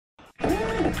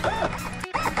What's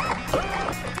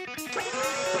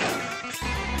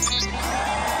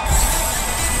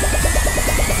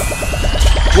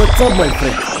up, my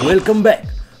friends? Welcome back!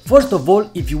 First of all,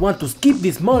 if you want to skip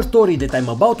this small story that I'm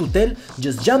about to tell,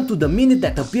 just jump to the minute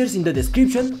that appears in the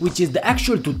description, which is the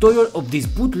actual tutorial of this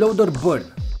bootloader burn.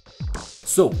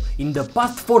 So, in the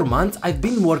past 4 months I've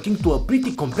been working to a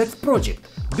pretty complex project,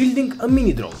 building a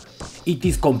mini drone. It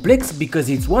is complex because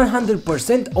it's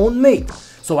 100% own-made,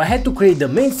 so I had to create the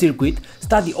main circuit,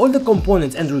 study all the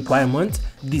components and requirements,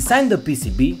 design the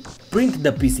PCB, print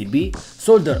the PCB,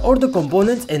 solder all the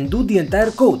components and do the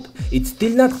entire code. It's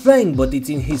still not flying, but it's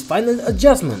in his final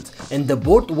adjustments and the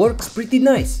board works pretty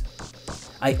nice.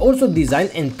 I also design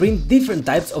and print different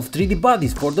types of 3D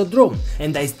bodies for the drone,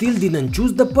 and I still didn't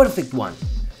choose the perfect one.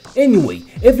 Anyway,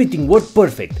 everything worked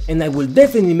perfect, and I will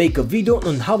definitely make a video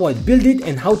on how I build it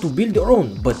and how to build your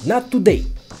own, but not today.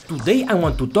 Today I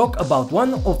want to talk about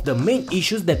one of the main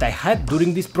issues that I had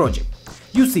during this project.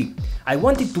 You see, I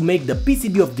wanted to make the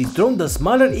PCB of this drone the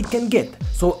smaller it can get,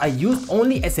 so I used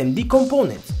only SMD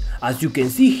components. As you can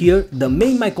see here, the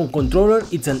main microcontroller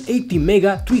is an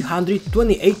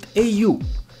ATmega328p AU.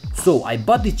 So I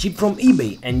bought the chip from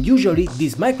eBay, and usually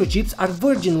these microchips are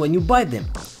virgin when you buy them.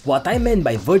 What I meant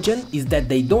by virgin is that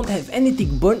they don't have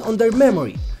anything burned on their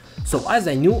memory. So as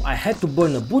I knew, I had to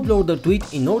burn a bootloader to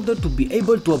it in order to be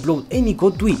able to upload any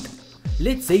code to it.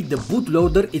 Let's say the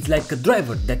bootloader is like a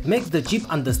driver that makes the chip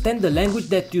understand the language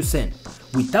that you send.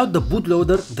 Without the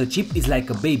bootloader, the chip is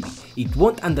like a baby, it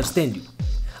won't understand you.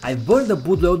 I burned the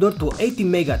bootloader to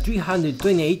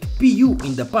ATmega328p AU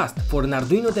in the past for an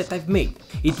Arduino that I've made.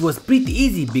 It was pretty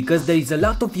easy because there is a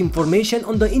lot of information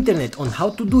on the internet on how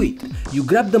to do it. You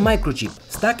grab the microchip,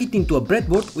 stack it into a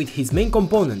breadboard with his main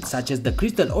components such as the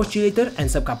crystal oscillator and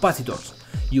subcapacitors.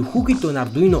 You hook it to an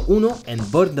Arduino UNO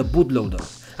and burn the bootloader.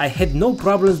 I had no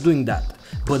problems doing that,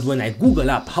 but when I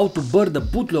Google up how to burn the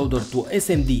bootloader to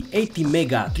SMD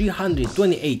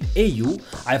ATmega328p AU,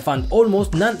 I found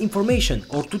almost none information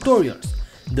or tutorials.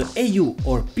 The AU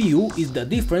or PU is the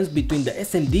difference between the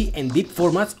SMD and DIP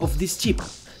formats of this chip.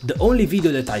 The only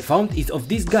video that I found is of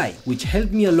this guy, which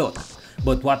helped me a lot,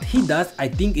 but what he does I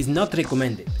think is not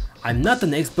recommended. I'm not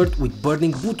an expert with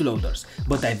burning bootloaders,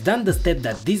 but I've done the step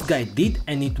that this guy did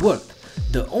and it worked.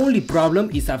 The only problem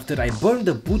is after I burned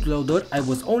the bootloader, I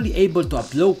was only able to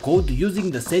upload code using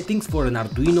the settings for an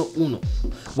Arduino UNO.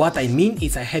 What I mean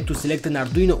is I had to select an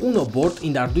Arduino UNO board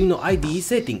in the Arduino IDE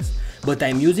settings, but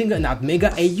I'm using an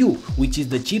ATmega AU, which is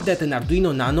the chip that an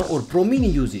Arduino Nano or Pro Mini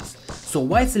uses. So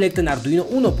why select an Arduino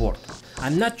UNO board?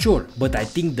 I'm not sure, but I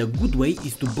think the good way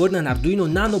is to burn an Arduino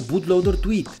Nano bootloader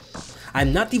to it.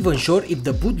 I'm not even sure if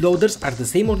the bootloaders are the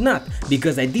same or not,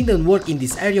 because I didn't work in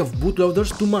this area of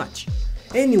bootloaders too much.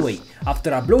 Anyway,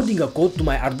 after uploading a code to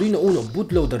my Arduino UNO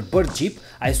bootloader burn chip,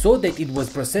 I saw that it was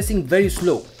processing very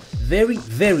slow. Very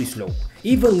slow.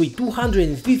 Even with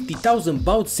 250,000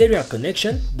 baud serial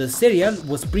connection, the serial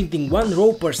was printing 1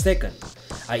 row per second.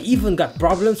 I even got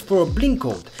problems for a blink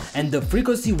code, and the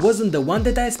frequency wasn't the one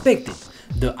that I expected.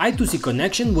 The I2C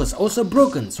connection was also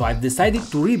broken, so I've decided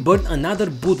to reburn another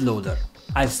bootloader.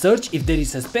 I've searched if there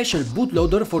is a special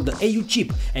bootloader for the AU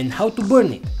chip and how to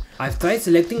burn it. I've tried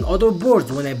selecting other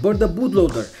boards when I burn the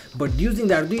bootloader, but using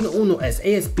the Arduino UNO as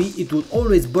ASP it would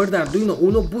always burn the Arduino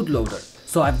UNO bootloader.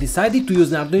 So I've decided to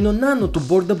use an Arduino Nano to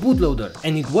burn the bootloader,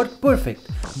 and it worked perfect,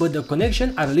 but the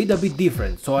connections are a little bit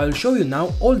different, so I'll show you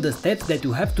now all the steps that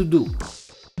you have to do.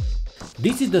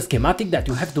 This is the schematic that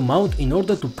you have to mount in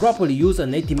order to properly use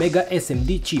an ATmega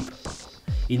SMD chip.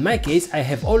 In my case, I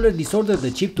have already soldered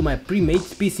the chip to my pre-made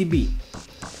PCB.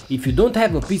 If you don't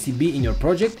have a PCB in your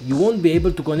project, you won't be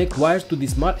able to connect wires to the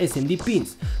smart SMD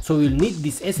pins, so you'll need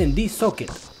this SMD socket.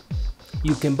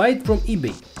 You can buy it from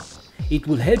eBay. It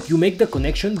will help you make the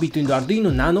connection between the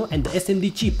Arduino Nano and the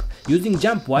SMD chip, using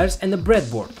jump wires and a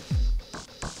breadboard.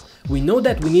 We know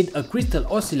that we need a crystal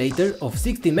oscillator of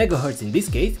 60 MHz in this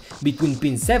case, between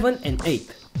pins 7 and 8.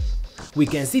 We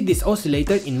can see this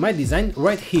oscillator in my design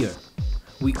right here.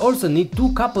 We also need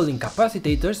 2 coupling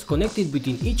capacitors connected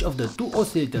between each of the 2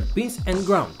 oscillator pins and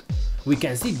ground. We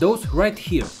can see those right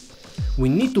here. We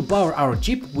need to power our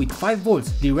chip with 5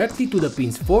 volts directly to the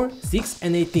pins 4, 6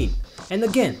 and 18. And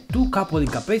again, 2 coupling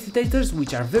capacitors,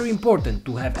 which are very important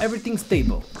to have everything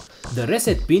stable. The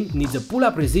reset pin needs a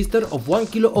pull-up resistor of 1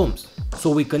 kilo ohms, so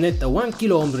we connect a 1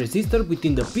 kilo ohm resistor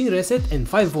between the pin reset and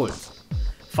 5 volts.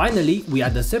 Finally, we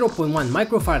add a 0.1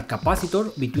 microfarad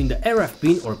capacitor between the RF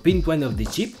pin or pin 20 of the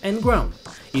chip and ground.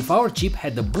 If our chip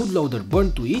had the bootloader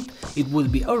burned to it, it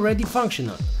would be already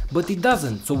functional, but it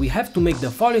doesn't, so we have to make the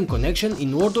following connection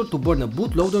in order to burn a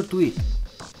bootloader to it.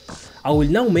 I will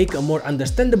now make a more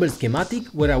understandable schematic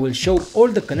where I will show all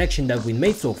the connections that we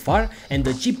made so far and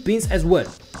the chip pins as well.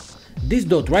 This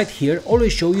dot right here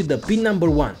always shows you the pin number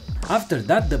 1. After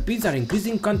that the pins are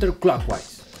increasing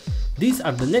counterclockwise. These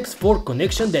are the next 4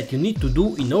 connections that you need to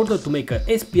do in order to make a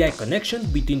SPI connection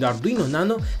between the Arduino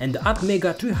Nano and the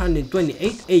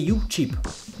ATmega328 AU chip.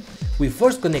 We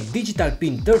first connect digital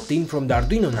pin 13 from the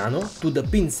Arduino Nano to the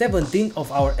pin 17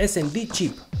 of our SMD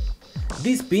chip.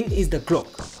 This pin is the clock.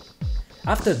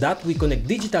 After that we connect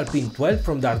digital pin 12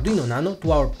 from the Arduino Nano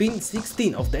to our pin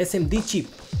 16 of the SMD chip.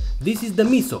 This is the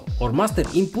MISO or master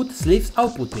input slaves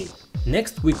output pin.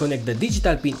 Next we connect the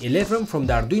digital pin 11 from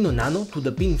the Arduino Nano to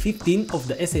the pin 15 of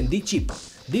the SMD chip.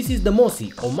 This is the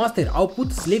MOSI or master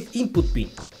output slave input pin.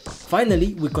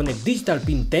 Finally we connect digital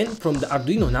pin 10 from the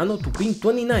Arduino Nano to pin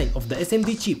 29 of the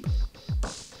SMD chip.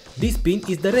 This pin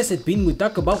is the reset pin we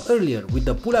talked about earlier with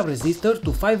the pull-up resistor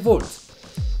to 5 volts.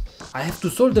 I have to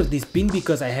solder this pin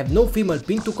because I have no female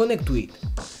pin to connect to it.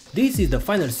 This is the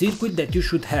final circuit that you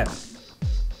should have.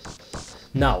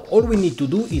 Now all we need to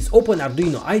do is open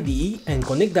Arduino IDE and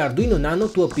connect the Arduino Nano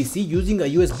to a PC using a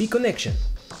USB connection.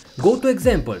 Go to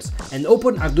examples and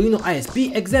open Arduino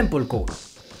ISP example code.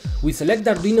 We select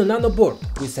the Arduino Nano board,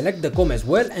 we select the COM as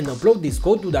well and upload this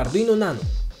code to the Arduino Nano.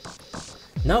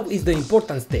 Now is the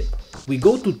important step. We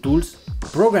go to Tools,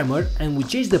 Programmer and we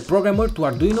change the programmer to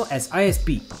Arduino as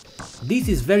ISP. This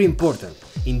is very important.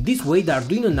 In this way the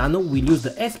Arduino Nano will use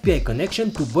the SPI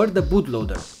connection to burn the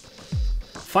bootloader.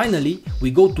 Finally,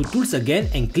 we go to Tools again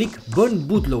and click Burn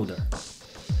Bootloader.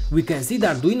 We can see the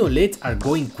Arduino LEDs are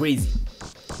going crazy.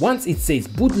 Once it says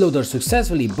bootloader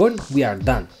successfully burned, we are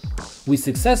done. We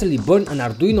successfully burned an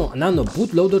Arduino Nano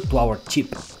bootloader to our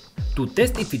chip. To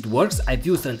test if it works, I've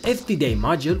used an FTDI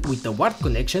module with a WART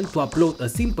connection to upload a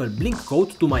simple blink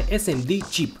code to my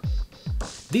SMD chip.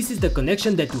 This is the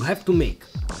connection that you have to make.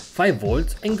 5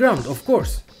 volts and ground of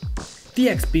course.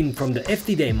 TX pin from the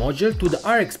FTDI module to the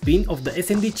RX pin of the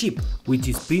SMD chip, which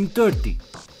is pin 30.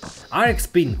 RX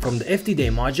pin from the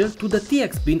FTDI module to the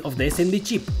TX pin of the SMD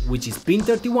chip, which is pin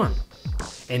 31.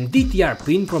 And DTR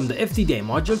pin from the FTDI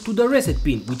module to the reset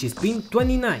pin, which is pin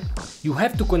 29. You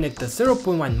have to connect a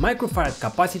 0.1 microfarad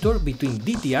capacitor between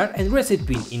DTR and reset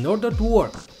pin in order to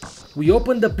work. We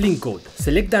open the blink code,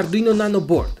 select the Arduino Nano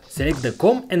board, select the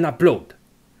COM and upload.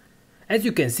 As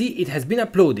you can see, it has been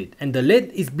uploaded and the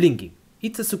LED is blinking.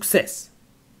 It's a success.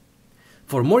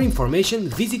 For more information,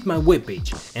 visit my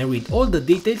webpage and read all the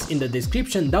details in the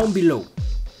description down below.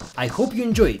 I hope you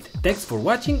enjoyed. Thanks for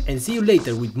watching and see you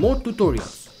later with more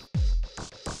tutorials.